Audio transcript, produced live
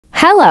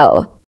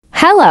hello,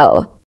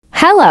 hello,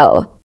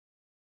 hello.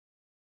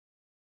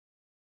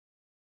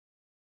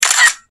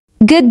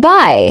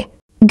 Goodbye,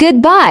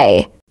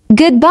 goodbye,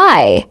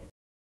 goodbye.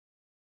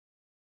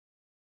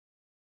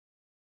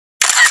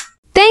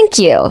 Thank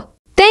you,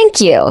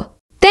 thank you,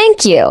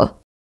 thank you.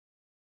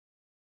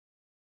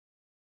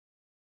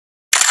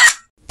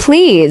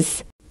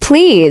 Please,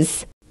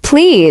 please,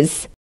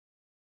 please.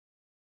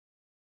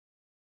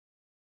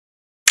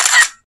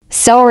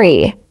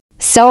 Sorry,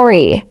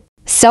 sorry,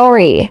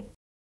 sorry.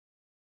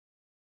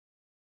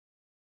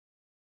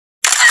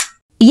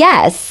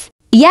 Yes,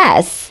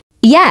 yes,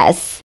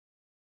 yes.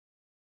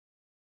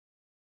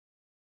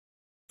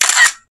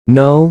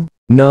 No,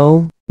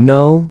 no,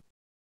 no.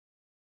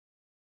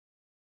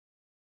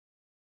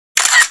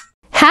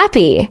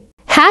 Happy,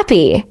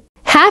 happy,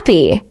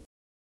 happy.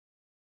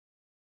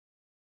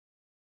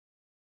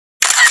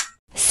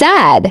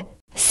 Sad,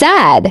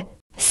 sad,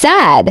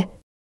 sad.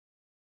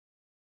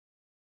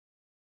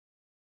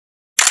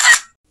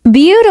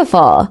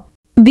 Beautiful,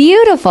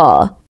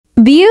 beautiful,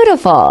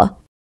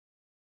 beautiful.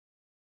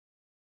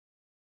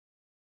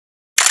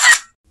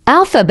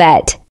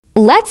 Alphabet,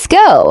 let's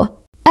go.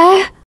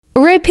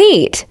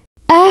 Repeat.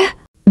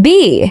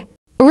 B,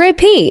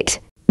 repeat.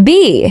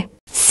 B,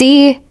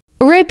 C,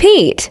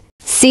 repeat.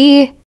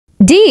 C,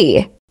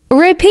 D,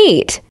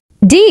 repeat.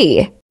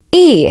 D,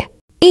 E,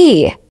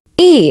 E,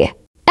 E.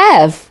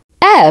 F,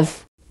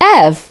 F,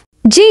 F.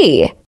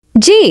 G,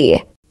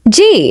 G,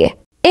 G.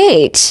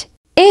 H,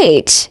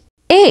 H,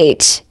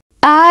 H.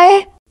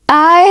 I,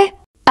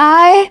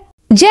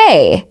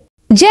 J,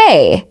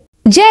 J,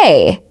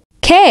 J.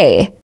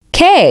 K,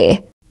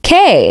 K,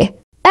 K.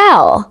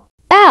 L,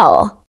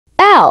 L,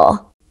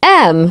 L.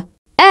 M,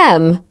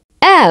 M,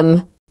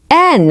 M.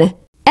 N,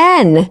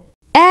 N,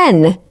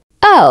 N.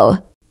 O,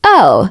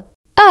 O,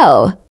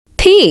 O.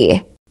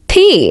 P,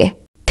 P,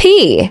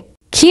 P.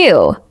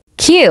 Q,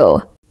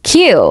 Q,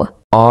 Q.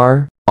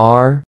 R,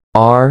 R,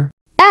 R.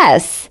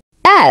 S,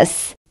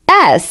 S,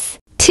 S.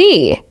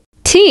 T,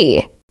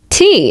 T,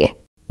 T.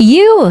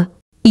 U,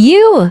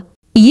 U,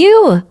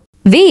 U.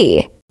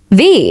 V,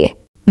 V,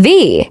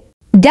 V.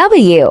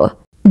 W,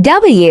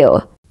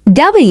 W,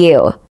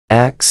 W.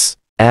 X,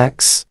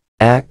 X,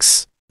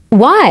 X.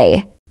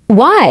 Y,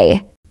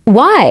 Y,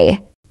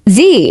 Y.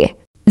 Z,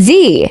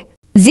 Z,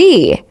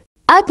 Z.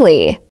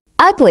 Ugly,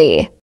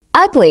 ugly,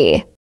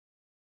 ugly.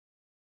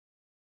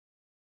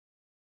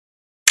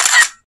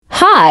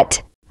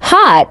 Hot,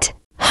 hot,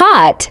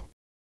 hot.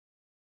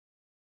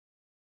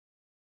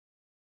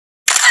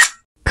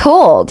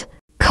 Cold,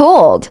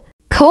 cold,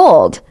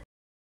 cold.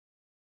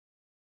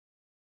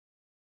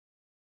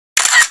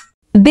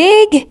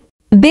 Big,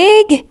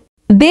 big,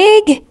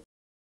 big.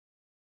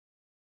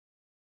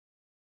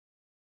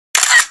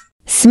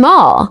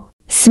 Small,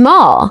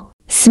 small,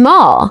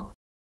 small.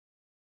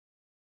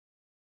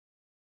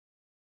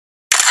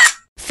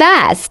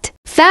 Fast,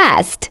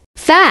 fast,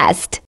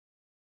 fast.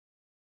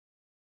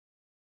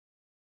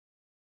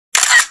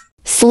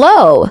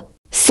 Slow,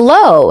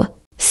 slow,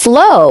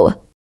 slow.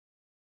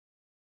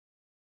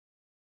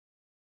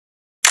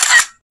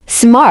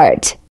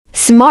 Smart,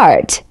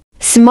 smart,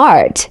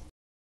 smart.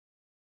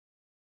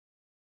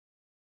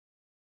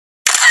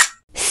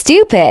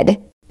 Stupid,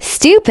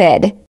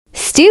 stupid,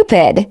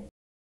 stupid.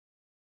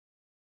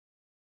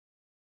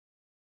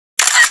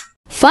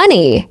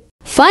 Funny,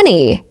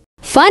 funny,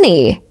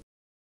 funny.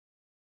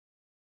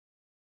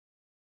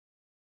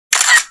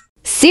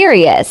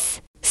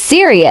 Serious,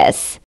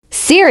 serious,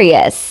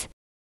 serious.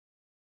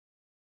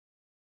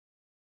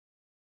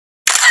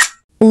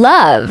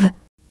 Love,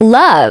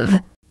 love,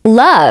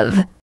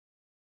 love.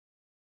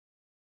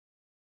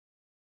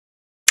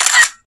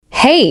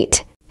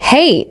 Hate,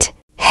 hate,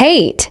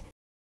 hate.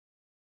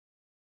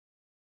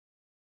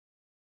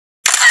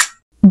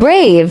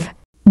 Brave,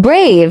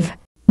 brave,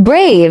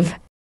 brave.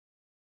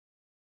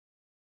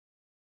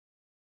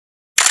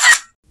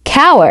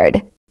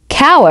 Coward,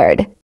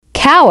 coward,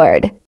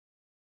 coward.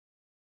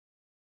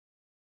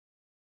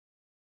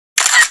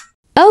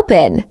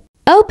 Open,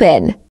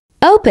 open,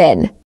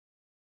 open.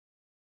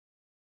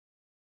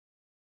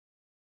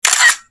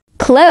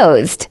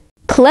 Closed,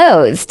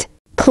 closed,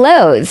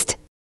 closed.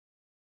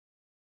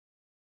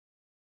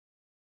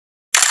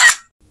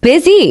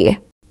 Busy,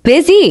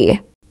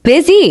 busy,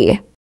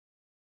 busy.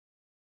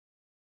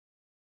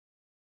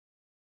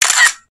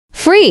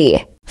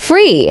 Free,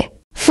 free,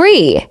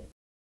 free.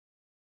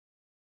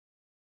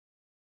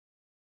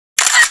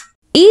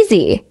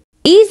 Easy,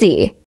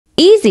 easy,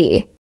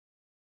 easy.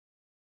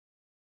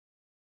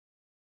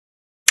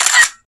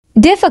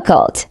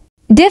 Difficult,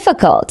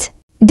 difficult,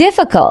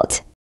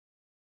 difficult.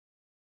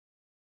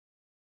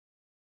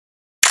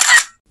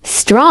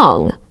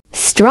 Strong,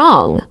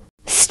 strong,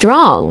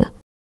 strong.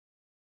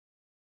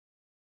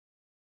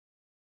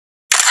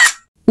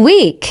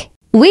 Weak,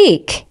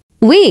 weak,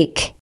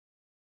 weak.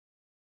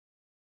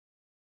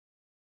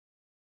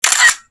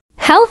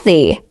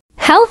 Healthy,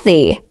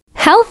 healthy,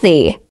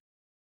 healthy.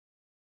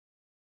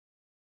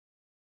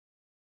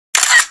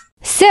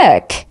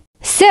 Sick,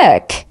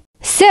 sick,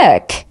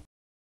 sick.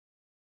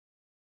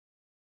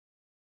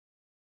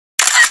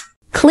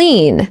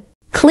 clean,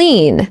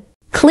 clean,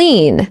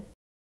 clean.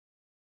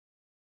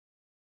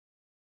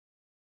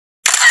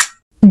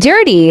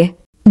 Dirty,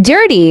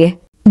 dirty,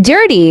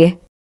 dirty.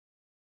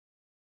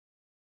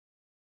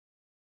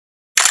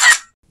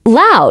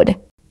 Loud,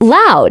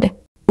 loud,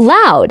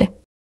 loud.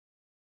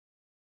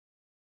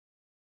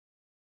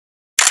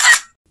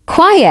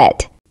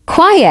 Quiet,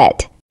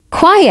 quiet,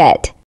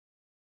 quiet.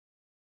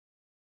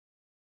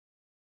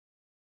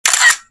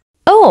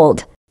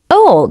 Old,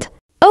 old,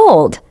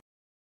 old.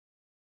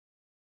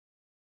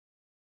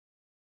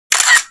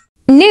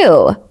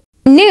 New,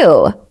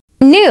 new,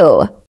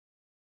 new.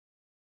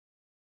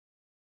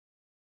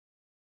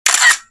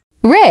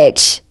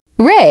 Rich,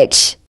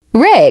 rich,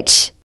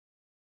 rich.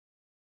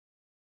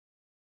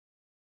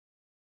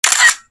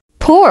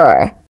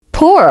 Poor,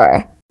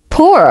 poor,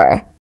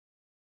 poor.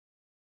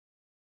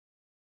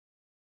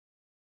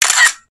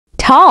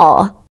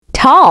 Tall,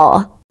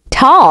 tall,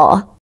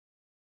 tall.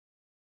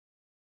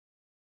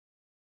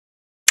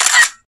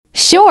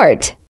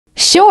 Short,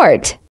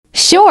 short,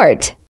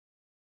 short.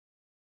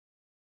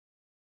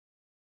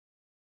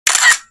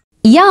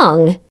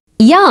 Young,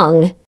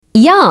 young,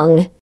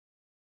 young.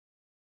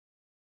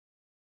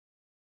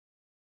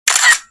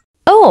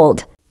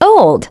 Old,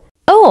 old,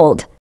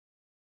 old.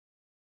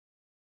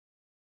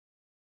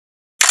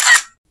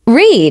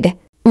 Read,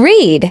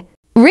 read,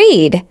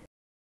 read.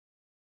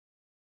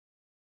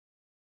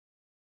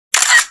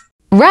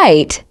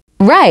 Write,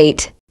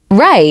 write,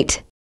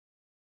 write.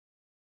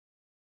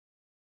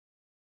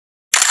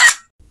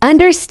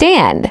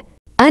 Understand,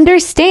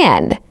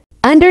 understand,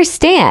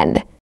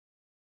 understand.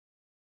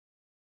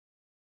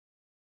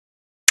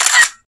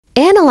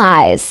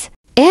 Analyze,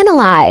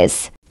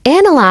 analyze,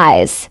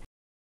 analyze.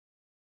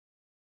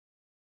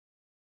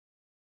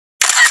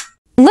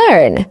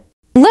 Learn,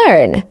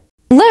 learn,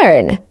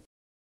 learn.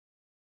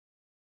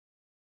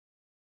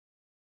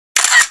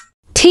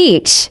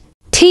 Teach,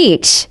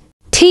 teach,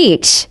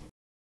 teach.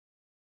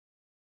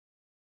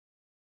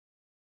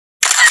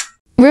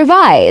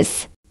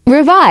 Revise,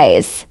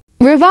 revise,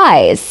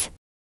 revise.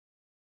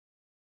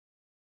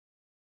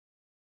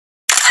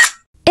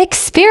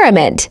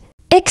 Experiment,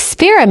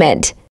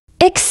 experiment,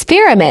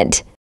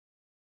 experiment.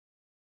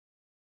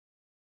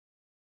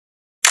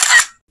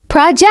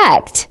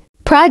 Project,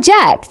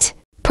 project,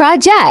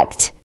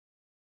 project.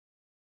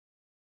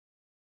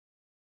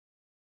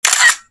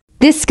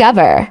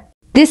 Discover,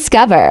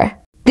 discover,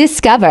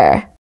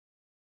 discover.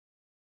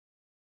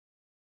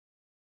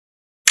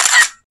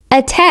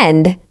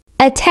 Attend,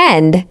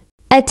 attend,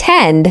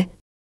 attend.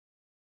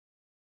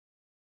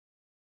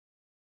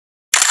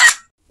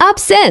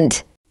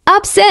 Absent,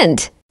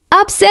 absent,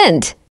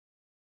 absent.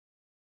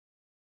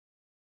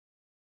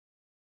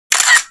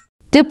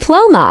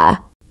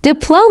 Diploma,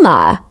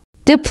 diploma,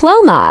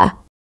 diploma.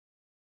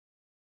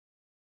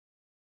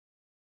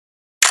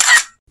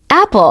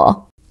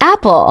 Apple,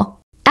 apple,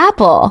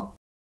 apple.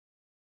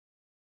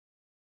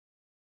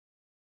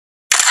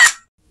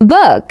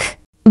 Book,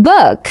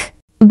 book,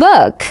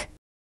 book.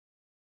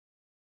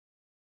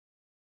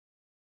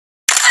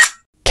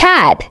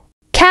 Cat,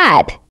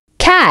 cat,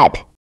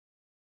 cat.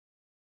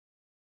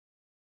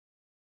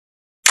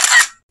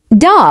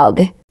 Dog,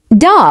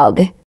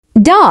 dog,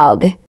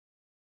 dog.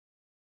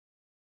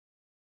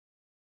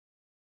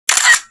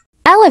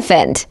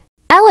 Elephant,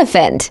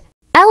 elephant,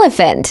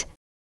 elephant.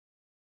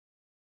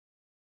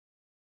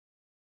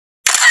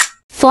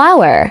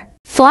 Flower,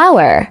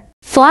 flower,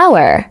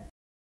 flower.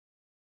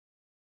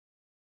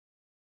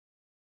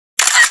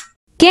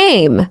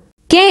 Game,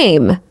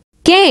 game,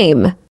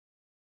 game.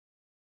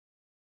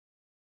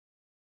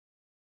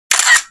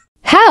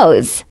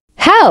 House,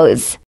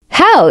 house,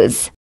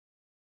 house.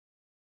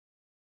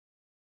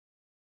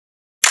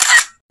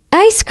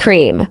 Ice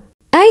cream,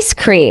 ice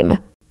cream,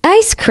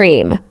 ice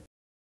cream.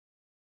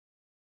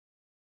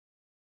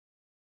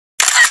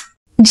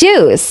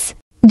 Juice,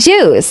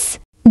 juice,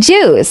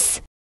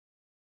 juice.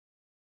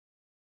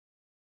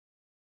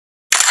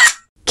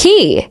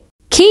 Key,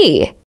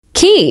 key,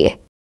 key.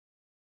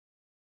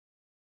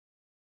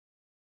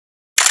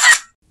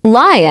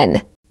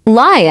 Lion,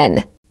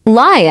 lion,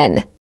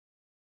 lion.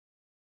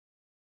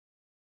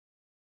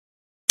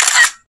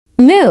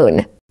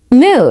 Moon,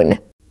 moon,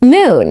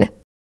 moon.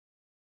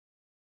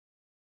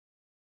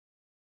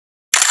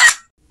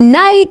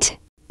 Night,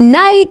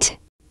 night,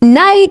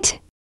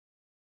 night.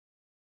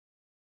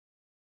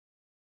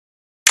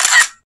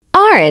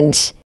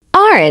 Orange,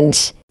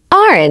 orange,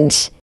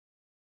 orange.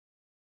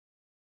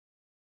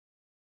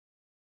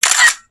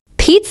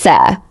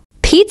 Pizza,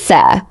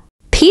 pizza,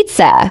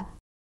 pizza.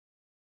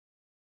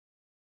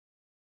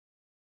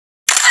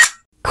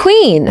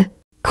 Queen,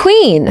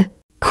 queen,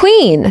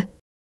 queen.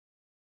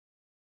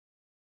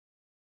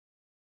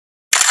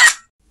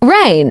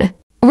 Rain,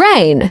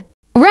 rain,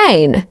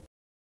 rain.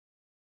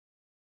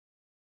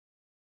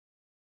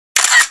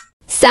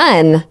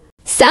 Sun,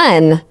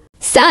 sun,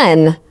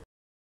 sun.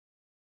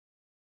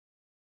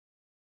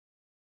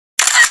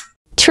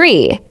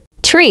 Tree,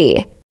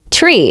 tree,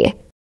 tree.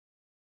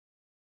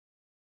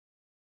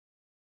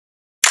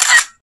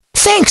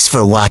 Thanks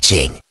for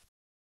watching.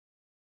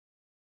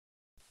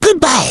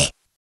 Bye.